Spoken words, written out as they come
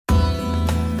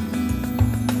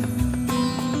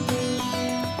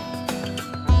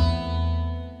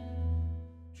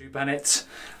Bennett.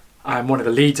 I'm one of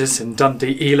the leaders in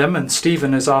Dundee Elim, and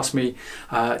Stephen has asked me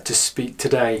to speak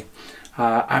today.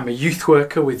 I'm a youth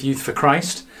worker with Youth for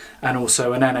Christ and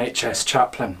also an NHS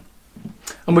chaplain.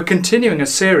 And we're continuing a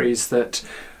series that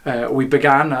we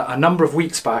began a number of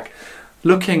weeks back,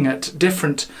 looking at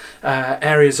different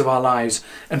areas of our lives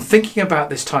and thinking about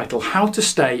this title, How to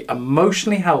Stay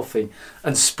Emotionally Healthy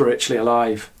and Spiritually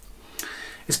Alive.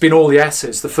 It's been all the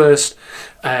S's. The first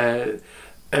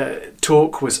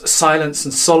talk was silence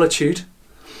and solitude.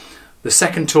 The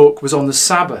second talk was on the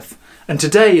Sabbath, and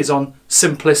today is on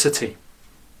simplicity.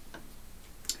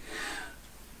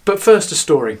 But first, a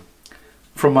story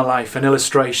from my life, an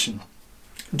illustration.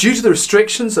 Due to the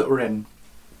restrictions that we're in,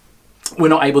 we're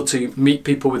not able to meet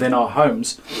people within our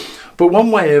homes. But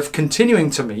one way of continuing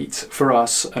to meet for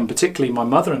us, and particularly my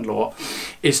mother-in-law,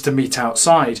 is to meet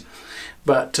outside.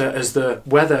 But as the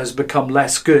weather has become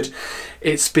less good,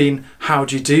 it's been, how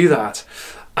do you do that?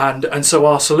 And so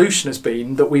our solution has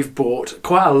been that we've bought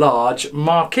quite a large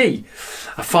marquee,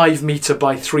 a 5 metre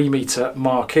by 3 metre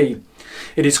marquee.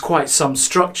 It is quite some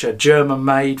structure, German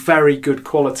made, very good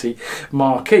quality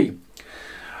marquee.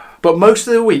 But most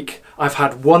of the week I've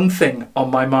had one thing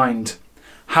on my mind: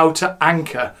 how to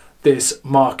anchor this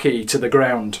marquee to the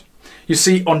ground. You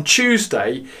see, on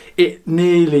Tuesday it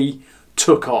nearly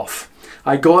took off.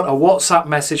 I got a WhatsApp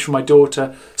message from my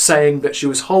daughter saying that she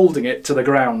was holding it to the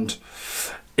ground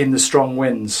in the strong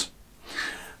winds.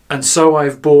 And so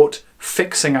I've bought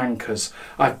fixing anchors,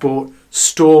 I've bought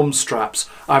storm straps,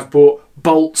 I've bought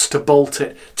bolts to bolt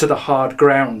it to the hard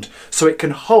ground so it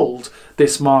can hold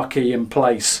this marquee in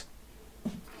place.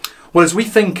 Well, as we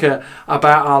think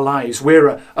about our lives,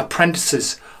 we're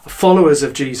apprentices, followers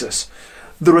of Jesus.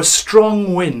 There are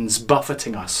strong winds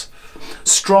buffeting us,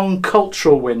 strong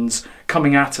cultural winds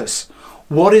coming at us.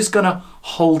 What is going to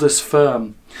hold us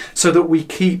firm so that we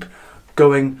keep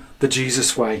going the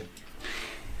Jesus way?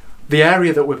 The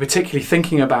area that we're particularly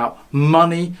thinking about,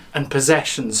 money and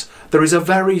possessions, there is a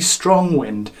very strong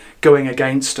wind going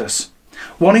against us,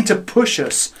 wanting to push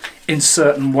us in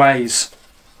certain ways.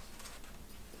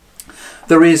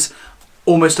 There is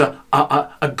almost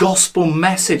a gospel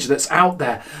message that's out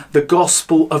there, the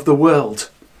gospel of the world.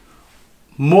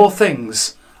 More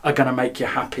things are going to make you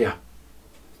happier.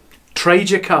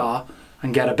 Trade your car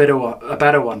and get a better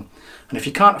one. And if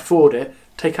you can't afford it,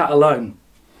 take out a loan.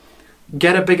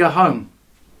 Get a bigger home.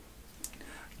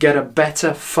 Get a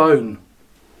better phone.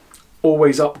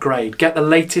 Always upgrade. Get the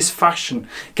latest fashion.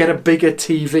 Get a bigger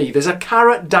TV. There's a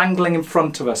carrot dangling in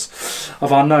front of us,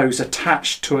 of our nose,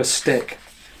 attached to a stick.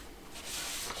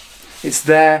 It's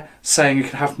there saying you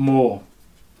can have more.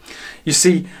 You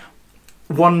see,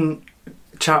 one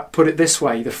chap put it this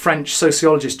way. The French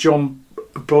sociologist Jean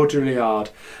Baudrillard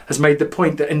has made the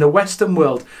point that in the Western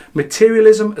world,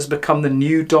 materialism has become the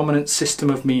new dominant system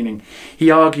of meaning. He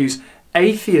argues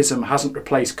atheism hasn't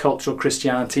replaced cultural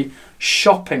Christianity,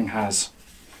 shopping has.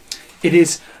 It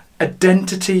is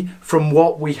identity from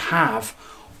what we have,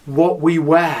 what we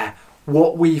wear,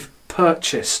 what we've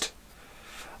purchased.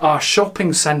 Our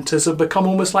shopping centres have become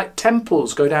almost like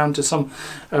temples. Go down to some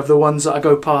of the ones that I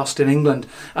go past in England,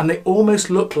 and they almost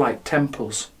look like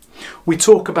temples. We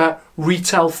talk about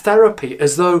retail therapy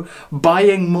as though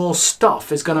buying more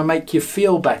stuff is going to make you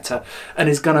feel better and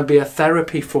is going to be a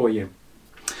therapy for you.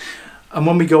 And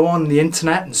when we go on the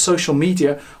internet and social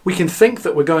media, we can think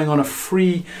that we're going on a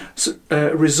free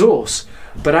resource,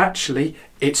 but actually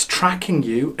it's tracking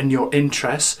you and your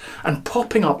interests and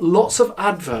popping up lots of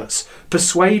adverts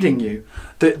persuading you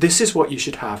that this is what you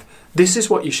should have, this is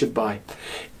what you should buy.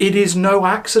 It is no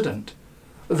accident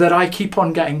that I keep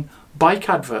on getting bike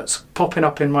adverts popping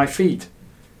up in my feed.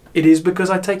 It is because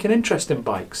I take an interest in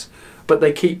bikes, but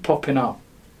they keep popping up.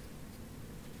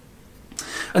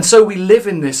 And so we live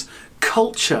in this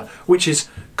culture which is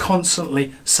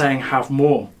constantly saying have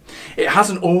more. It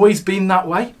hasn't always been that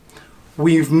way.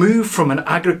 We've moved from an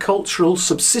agricultural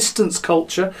subsistence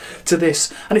culture to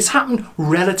this, and it's happened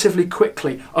relatively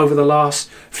quickly over the last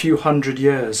few hundred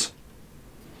years.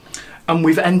 And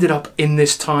we've ended up in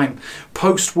this time,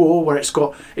 post-war, where it's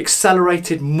got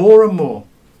accelerated more and more,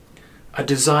 a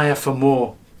desire for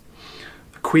more.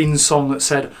 The Queen's song that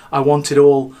said, I want it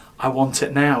all, I want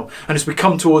it now. And as we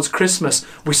come towards Christmas,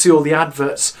 we see all the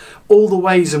adverts, all the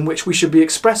ways in which we should be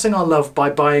expressing our love by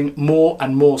buying more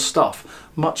and more stuff,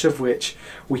 much of which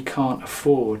we can't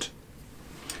afford.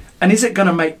 And is it going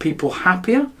to make people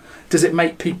happier? Does it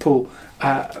make people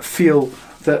feel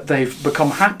that they've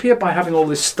become happier by having all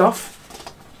this stuff?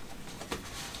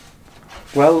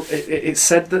 Well, it's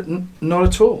said that not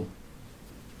at all.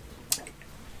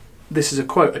 this is a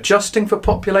quote, adjusting for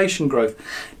population growth,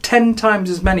 10 times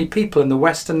as many people in the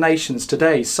Western nations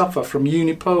today suffer from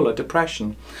unipolar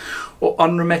depression or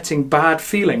unremitting bad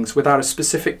feelings without a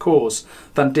specific cause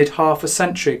than did half a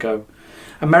century ago.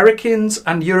 Americans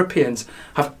and Europeans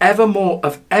have ever more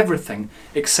of everything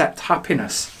except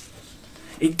happiness.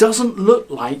 It doesn't look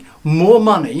like more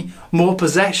money, more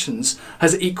possessions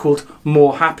has equaled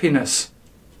more happiness.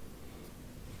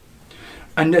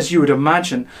 And as you would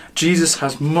imagine, Jesus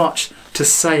has much to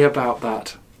say about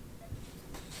that.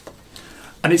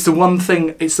 And it's the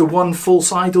one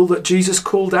false idol that Jesus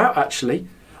called out, actually,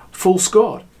 false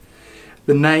god.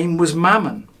 The name was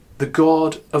Mammon, the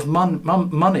god of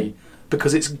money,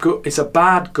 because it's a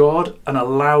bad god and a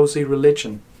lousy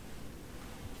religion.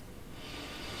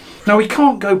 Now, we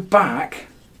can't go back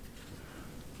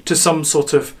to some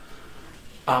sort of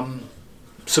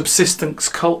subsistence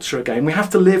culture again. We have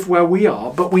to live where we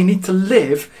are, but we need to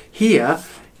live here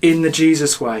in the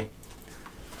Jesus way.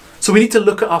 So we need to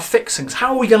look at our fixings.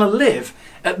 How are we going to live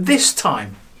at this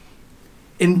time,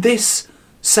 in this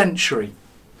century,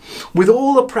 with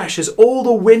all the pressures, all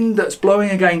the wind that's blowing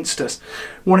against us,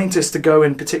 wanting us to go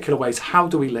in particular ways? How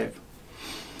do we live?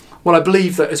 Well, I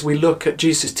believe that as we look at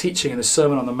Jesus' teaching in the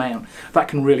Sermon on the Mount, that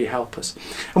can really help us.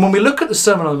 And when we look at the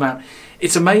Sermon on the Mount,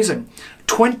 it's amazing.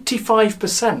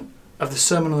 25% of the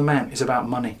Sermon on the Mount is about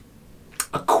money.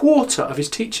 A quarter of his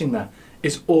teaching there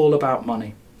is all about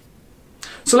money.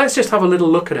 So let's just have a little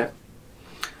look at it.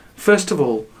 First of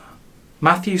all,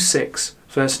 Matthew 6,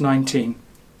 verse 19.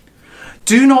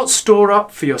 Do not store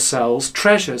up for yourselves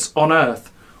treasures on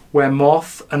earth, where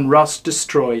moth and rust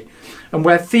destroy, and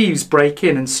where thieves break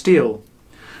in and steal.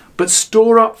 But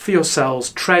store up for yourselves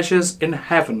treasures in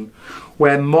heaven,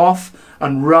 where moth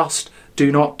and rust do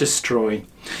not destroy,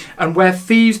 and where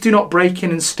thieves do not break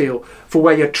in and steal. For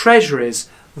where your treasure is,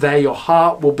 there your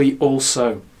heart will be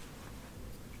also.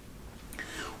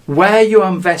 Where you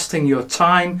are investing your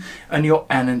time and your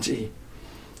energy,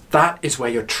 that is where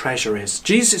your treasure is.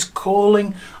 Jesus is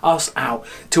calling us out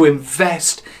to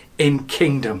invest in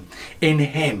kingdom, in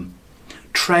him.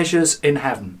 Treasures in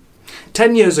heaven.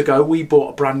 10 years ago, we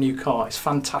bought a brand new car. It's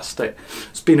fantastic.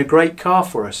 It's been a great car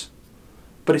for us,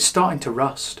 but it's starting to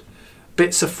rust.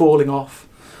 Bits are falling off.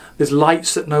 There's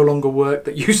lights that no longer work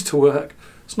that used to work.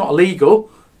 It's not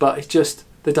illegal, but it's just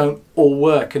they don't all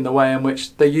work in the way in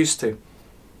which they used to.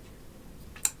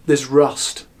 There's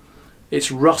rust.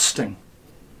 It's rusting.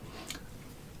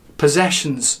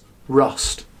 Possessions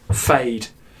rust, fade.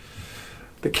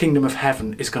 The kingdom of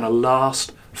heaven is going to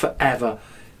last forever.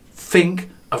 Think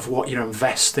of what you're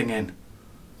investing in.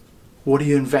 What are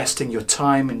you investing your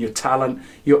time and your talent,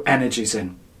 your energies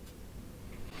in?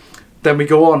 Then we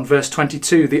go on, verse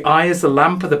 22. The eye is the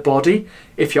lamp of the body.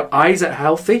 If your eyes are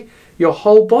healthy, your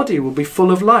whole body will be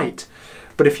full of light.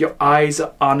 But if your eyes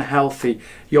are unhealthy,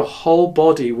 your whole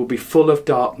body will be full of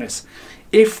darkness.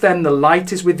 If then the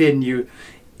light is within you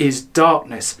is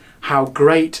darkness, how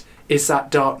great is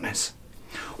that darkness?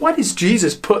 Why does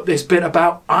Jesus put this bit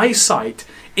about eyesight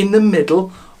in the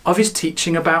middle of his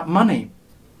teaching about money?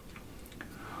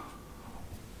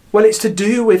 Well, it's to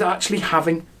do with actually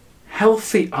having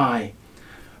healthy eye.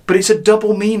 But it's a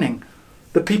double meaning.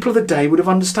 The people of the day would have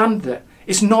understood it.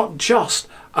 It's not just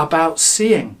about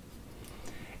seeing.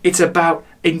 It's about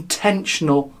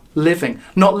intentional living.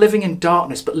 Not living in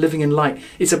darkness, but living in light.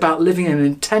 It's about living in an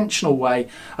intentional way,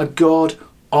 a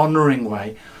God-honouring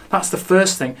way. That's the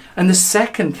first thing. And the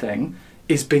second thing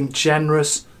is being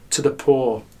generous to the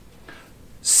poor.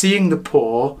 Seeing the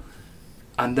poor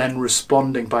and then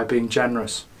responding by being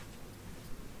generous.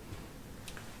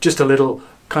 Just a little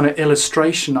kind of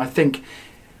illustration. I think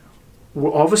we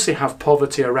obviously have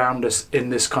poverty around us in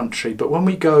this country, but when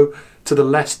we go to the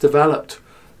less developed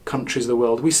countries of the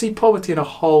world, we see poverty in a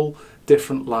whole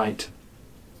different light.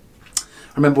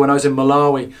 I remember when I was in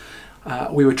Malawi,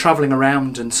 we were travelling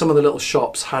around and some of the little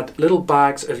shops had little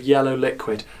bags of yellow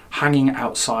liquid hanging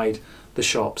outside the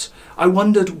shops. I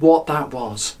wondered what that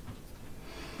was.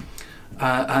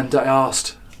 And I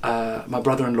asked my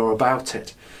brother-in-law about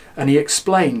it. And he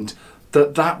explained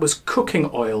that that was cooking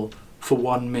oil for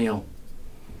one meal.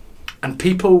 And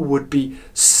people would be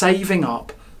saving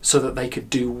up so that they could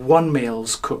do one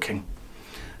meal's cooking.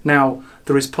 Now,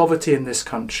 there is poverty in this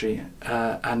country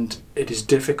and it is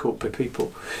difficult for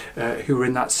people who are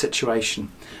in that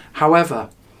situation. However,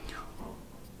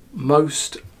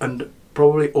 most and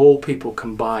probably all people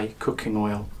can buy cooking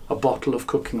oil, a bottle of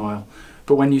cooking oil.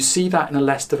 But when you see that in a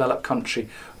less developed country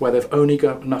where they've only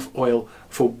got enough oil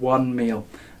for one meal,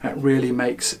 it really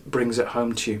brings it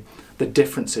home to you, the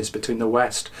differences between the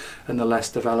West and the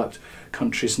less developed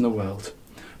countries in the world.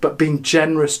 but being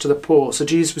generous to the poor. So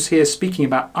Jesus was here speaking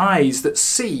about eyes that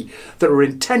see, that are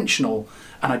intentional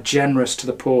and are generous to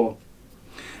the poor.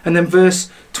 And then verse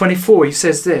 24, he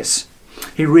says this.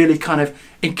 He really kind of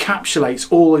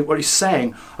encapsulates all what he's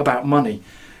saying about money.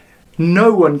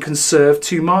 No one can serve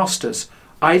two masters.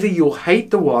 Either you'll hate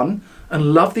the one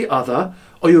and love the other,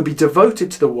 or you'll be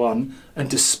devoted to the one and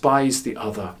despise the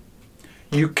other.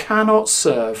 You cannot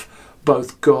serve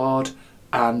both God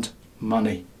and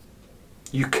money.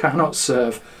 You cannot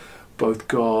serve both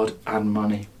God and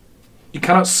money. You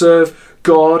cannot serve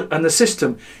God and the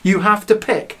system. You have to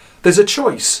pick. There's a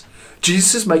choice.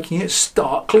 Jesus is making it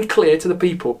starkly clear to the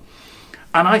people.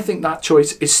 And I think that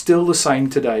choice is still the same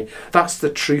today. That's the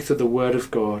truth of the Word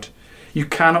of God. You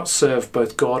cannot serve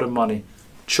both God and money.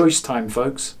 Choice time,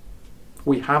 folks.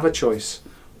 We have a choice.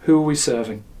 Who are we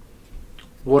serving?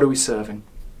 What are we serving?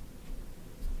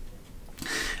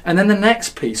 And then the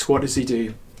next piece, what does he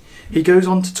do? He goes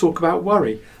on to talk about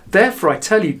worry. Therefore, I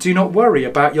tell you, do not worry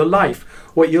about your life,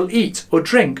 what you'll eat or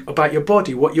drink, about your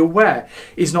body, what you'll wear.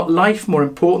 Is not life more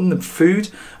important than food,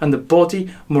 and the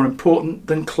body more important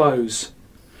than clothes?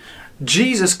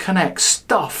 Jesus connects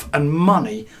stuff and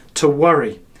money to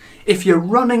worry. If you're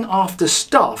running after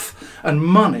stuff and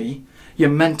money, your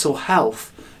mental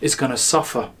health is going to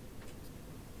suffer.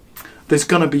 There's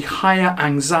going to be higher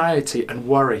anxiety and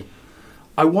worry.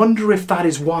 I wonder if that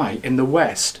is why in the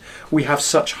West we have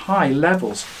such high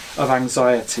levels of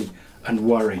anxiety and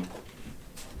worry.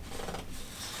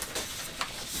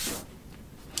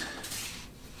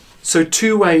 So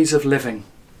 2 ways of living.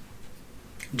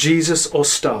 Jesus or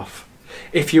stuff.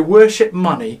 If you worship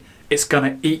money, it's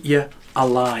going to eat you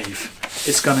alive.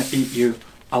 It's going to eat you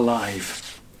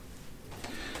alive.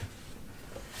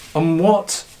 And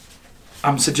what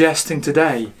I'm suggesting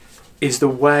today is the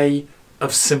way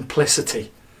of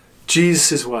simplicity.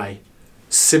 Jesus' way.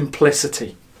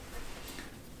 Simplicity.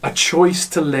 A choice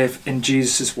to live in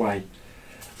Jesus' way.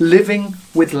 Living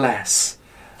with less.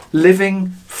 Living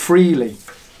freely.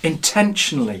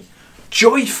 Intentionally.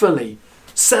 Joyfully.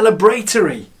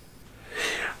 Celebratory.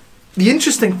 The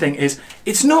interesting thing is,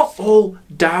 it's not all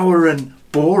dour and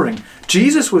boring.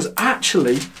 Jesus was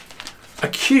actually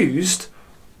accused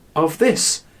of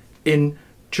this in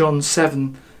John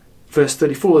 7 verse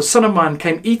 34. The Son of Man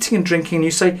came eating and drinking, and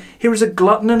you say, here is a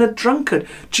glutton and a drunkard.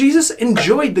 Jesus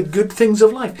enjoyed the good things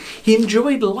of life. He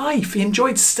enjoyed life. He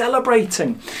enjoyed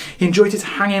celebrating. He enjoyed it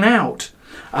hanging out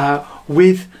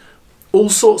with all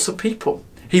sorts of people.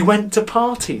 He went to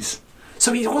parties.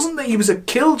 So it wasn't that he was a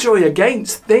killjoy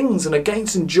against things and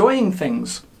against enjoying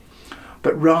things,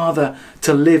 but rather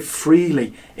to live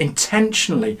freely,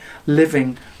 intentionally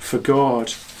living for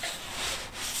God.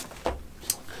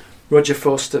 Richard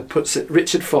Foster puts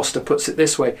it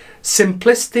this way.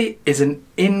 Simplicity is an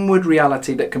inward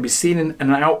reality that can be seen in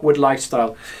an outward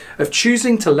lifestyle of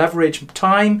choosing to leverage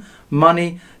time,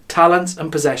 money, talents and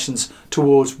possessions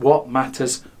towards what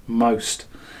matters most.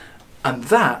 And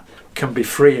that can be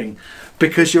freeing,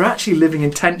 because you're actually living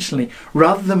intentionally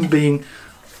rather than being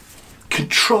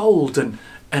controlled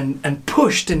and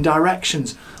pushed in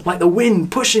directions, like the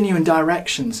wind pushing you in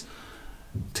directions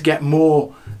to get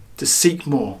more, to seek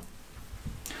more.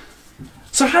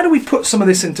 So how do we put some of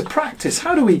this into practice?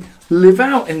 How do we live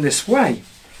out in this way?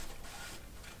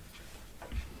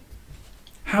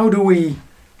 How do we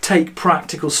take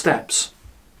practical steps?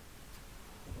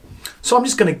 So I'm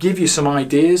just going to give you some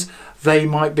ideas. They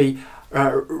might be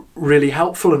really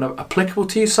helpful and applicable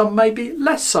to you. Some may be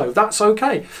less so. That's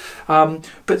okay.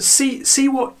 But see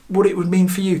what it would mean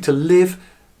for you to live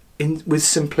with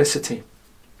simplicity.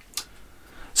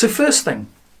 So first thing,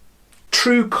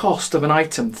 true cost of an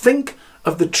item. Think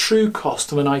of the true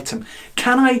cost of an item.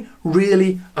 Can I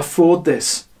really afford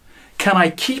this? Can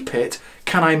I keep it?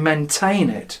 Can I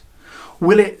maintain it?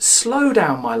 Will it slow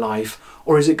down my life,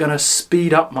 or is it going to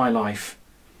speed up my life?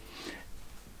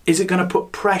 Is it going to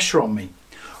put pressure on me?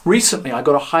 Recently I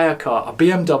got a hire car, a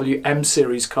BMW M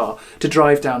Series car, to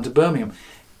drive down to Birmingham.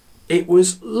 It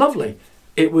was lovely.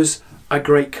 It was a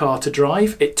great car to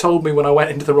drive. It told me when I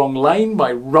went into the wrong lane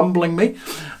by rumbling me,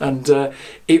 and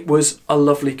it was a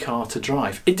lovely car to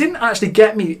drive. It didn't actually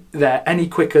get me there any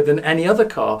quicker than any other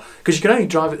car, because you can only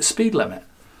drive at the speed limit.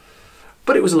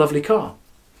 But it was a lovely car.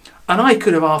 And I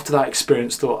could have, after that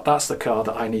experience, thought, that's the car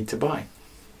that I need to buy.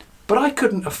 But I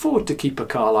couldn't afford to keep a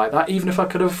car like that, even if I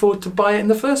could afford to buy it in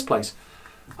the first place.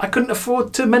 I couldn't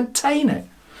afford to maintain it.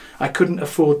 I couldn't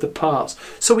afford the parts.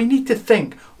 So we need to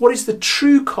think, what is the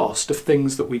true cost of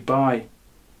things that we buy?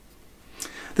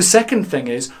 The second thing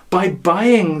is, by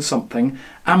buying something,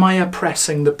 am I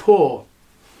oppressing the poor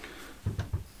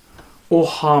or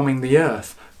harming the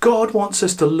earth? God wants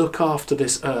us to look after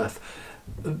this earth.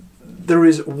 There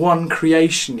is one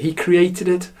creation. He created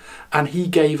it and he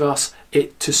gave us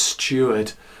it to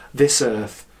steward this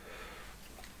earth.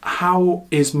 How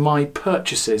is my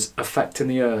purchases affecting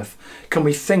the earth? Can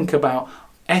we think about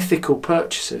ethical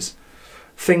purchases?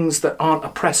 Things that aren't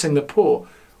oppressing the poor.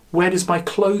 Where does my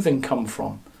clothing come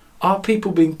from? Are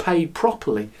people being paid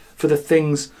properly for the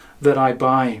things that I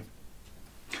buy?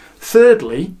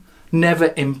 Thirdly,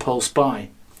 never impulse buy.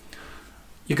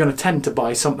 You're going to tend to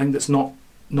buy something that's not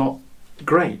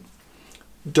great.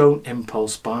 Don't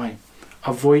impulse buy.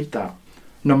 Avoid that.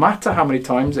 No matter how many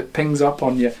times it pings up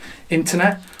on your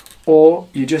internet or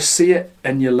you just see it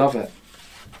and you love it.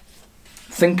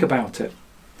 Think about it.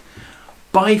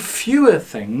 Buy fewer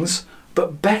things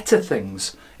but better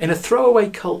things. In a throwaway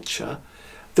culture,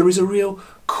 there is a real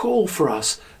call for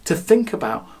us to think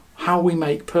about how we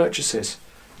make purchases,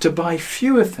 to buy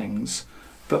fewer things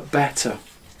but better.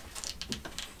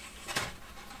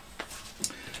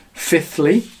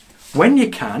 Fifthly, when you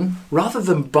can, rather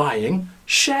than buying,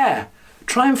 share.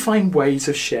 Try and find ways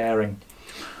of sharing.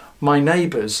 My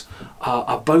neighbours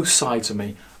are both sides of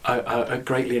me, are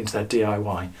greatly into their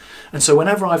DIY. And so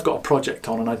whenever I've got a project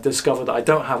on and I discover that I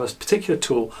don't have a particular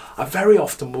tool, I very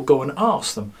often will go and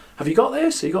ask them, have you got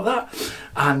this? Have you got that?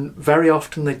 And very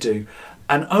often they do.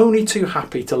 And only too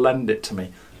happy to lend it to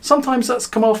me. Sometimes that's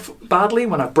come off badly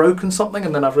when I've broken something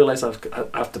and then I've realised I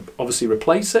have to obviously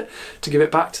replace it to give it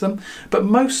back to them. But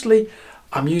mostly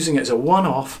I'm using it as a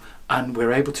one-off and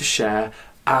we're able to share,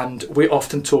 and we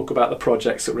often talk about the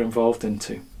projects that we're involved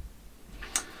into.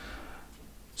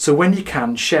 So when you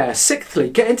can, share. Sixthly,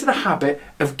 get into the habit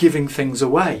of giving things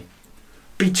away.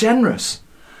 Be generous.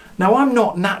 Now, I'm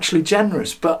not naturally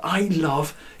generous, but I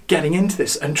love getting into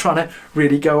this and trying to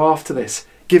really go after this,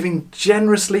 giving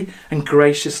generously and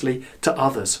graciously to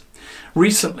others.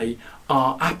 Recently,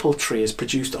 our apple tree has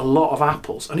produced a lot of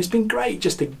apples, and it's been great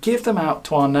just to give them out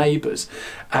to our neighbours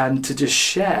and to just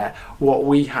share what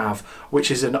we have, which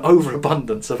is an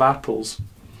overabundance of apples.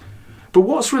 But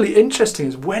what's really interesting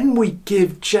is when we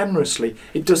give generously,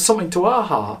 it does something to our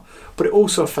heart, but it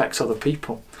also affects other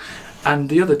people. And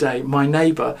the other day, my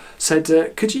neighbour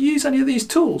said, could you use any of these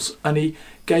tools? And he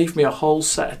gave me a whole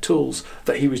set of tools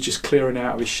that he was just clearing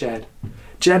out of his shed.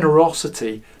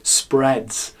 Generosity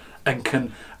spreads and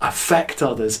can affect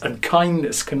others, and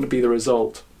kindness can be the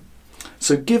result.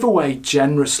 So give away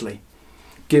generously.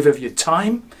 Give of your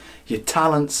time, your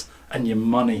talents, and your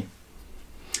money.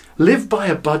 Live by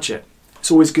a budget. It's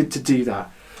always good to do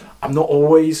that. I'm not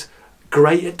always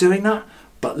great at doing that,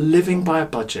 but living by a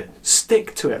budget.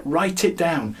 Stick to it, write it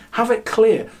down, have it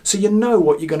clear so you know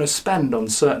what you're going to spend on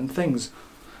certain things.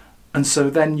 And so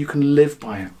then you can live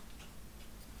by it.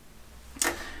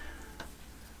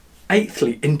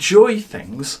 Eighthly, enjoy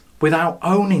things without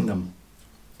owning them.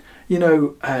 You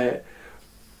know,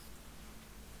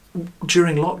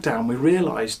 during lockdown we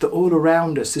realised that all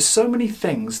around us there's so many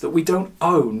things that we don't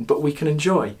own but we can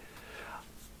enjoy.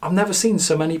 I've never seen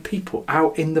so many people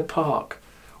out in the park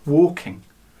walking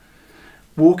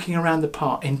around the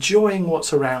park, enjoying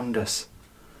what's around us.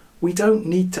 We don't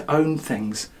need to own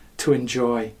things to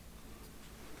enjoy.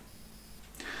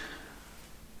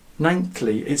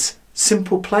 Ninthly, it's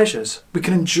simple pleasures. We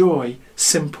can enjoy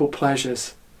simple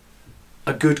pleasures.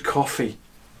 A good coffee,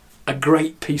 a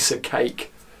great piece of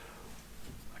cake,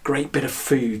 a great bit of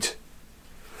food.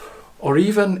 Or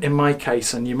even in my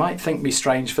case, and you might think me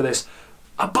strange for this,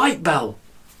 a bike bell.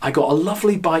 I got a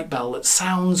lovely bike bell that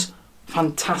sounds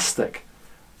fantastic.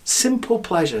 Simple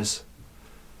pleasures.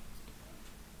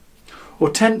 Or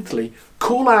tenthly,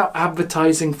 call out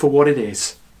advertising for what it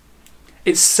is.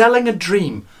 It's selling a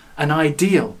dream, an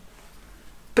ideal,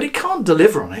 but it can't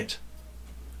deliver on it.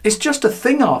 It's just a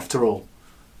thing after all.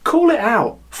 Call it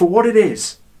out for what it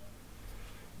is.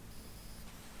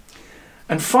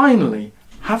 And finally,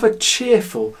 have a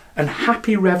cheerful and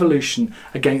happy revolution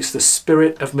against the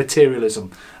spirit of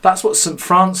materialism. That's what St.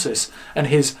 Francis and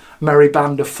his merry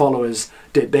band of followers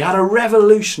did. They had a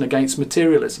revolution against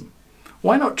materialism.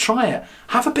 Why not try it?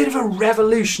 Have a bit of a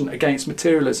revolution against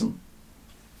materialism.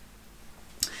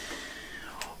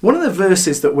 One of the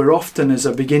verses that we're often, as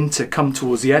I begin to come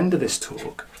towards the end of this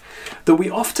talk, that we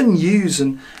often use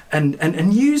and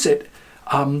use it,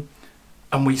 and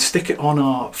we stick it on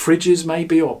our fridges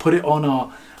maybe, or put it on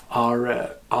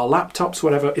our laptops,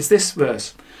 whatever, is this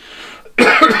verse.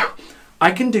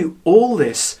 I can do all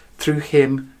this through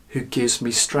him who gives me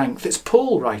strength. It's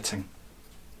Paul writing.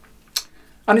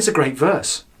 And it's a great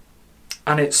verse.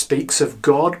 And it speaks of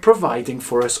God providing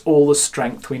for us all the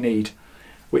strength we need,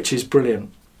 which is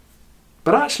brilliant.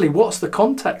 But actually, what's the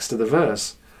context of the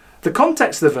verse? The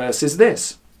context of the verse is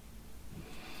this.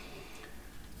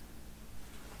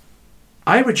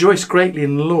 I rejoice greatly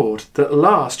in the Lord that at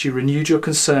last you renewed your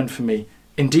concern for me.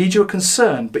 Indeed, you were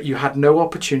concerned, but you had no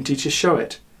opportunity to show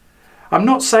it. I'm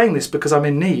not saying this because I'm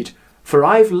in need, for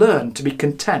I've learned to be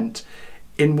content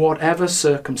in whatever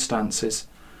circumstances.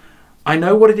 I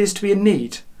know what it is to be in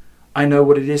need. I know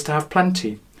what it is to have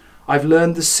plenty. I've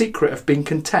learned the secret of being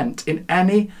content in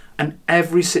any and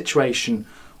every situation,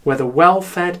 whether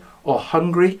well-fed or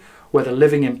hungry, whether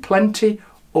living in plenty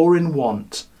or in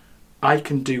want. I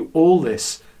can do all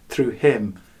this through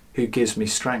him who gives me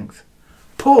strength.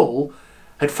 Paul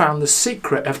had found the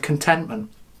secret of contentment,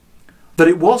 that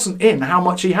it wasn't in how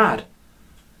much he had.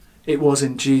 It was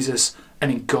in Jesus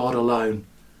and in God alone.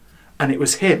 And it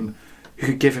was him who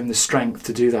could give him the strength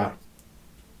to do that.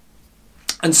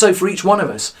 And so for each one of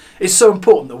us, it's so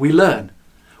important that we learn.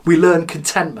 We learn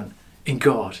contentment in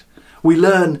God. We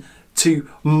learn to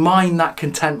mine that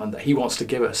contentment that he wants to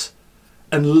give us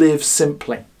and live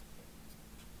simply.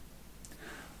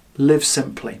 Live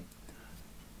simply.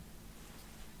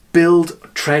 Build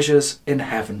treasures in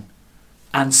heaven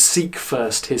and seek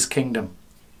first his kingdom.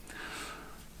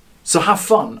 So have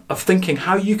fun of thinking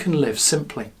how you can live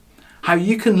simply, how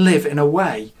you can live in a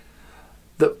way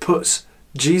that puts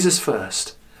Jesus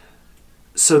first,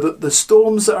 so that the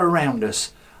storms that are around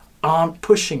us aren't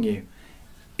pushing you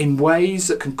in ways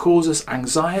that can cause us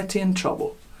anxiety and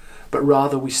trouble, but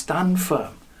rather we stand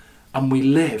firm and we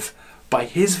live by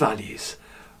his values,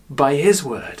 by his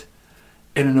word,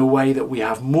 in a way that we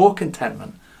have more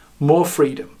contentment, more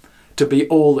freedom to be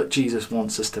all that Jesus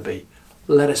wants us to be.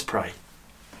 Let us pray.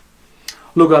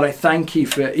 Lord God, I thank you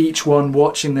for each one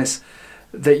watching this,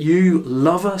 that you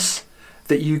love us,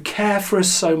 that you care for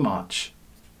us so much,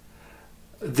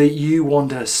 that you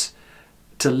want us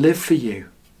to live for you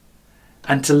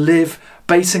and to live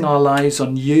basing our lives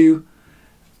on you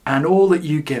and all that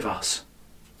you give us.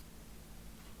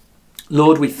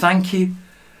 Lord, we thank you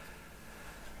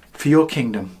for your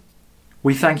kingdom.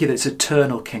 We thank you that it's an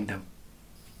eternal kingdom,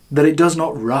 that it does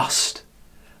not rust,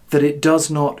 that it does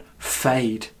not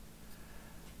fade,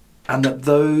 and that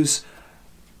those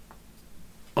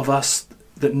of us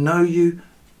that know you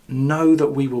know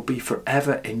that we will be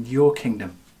forever in your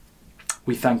kingdom.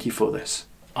 We thank you for this.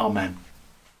 Amen.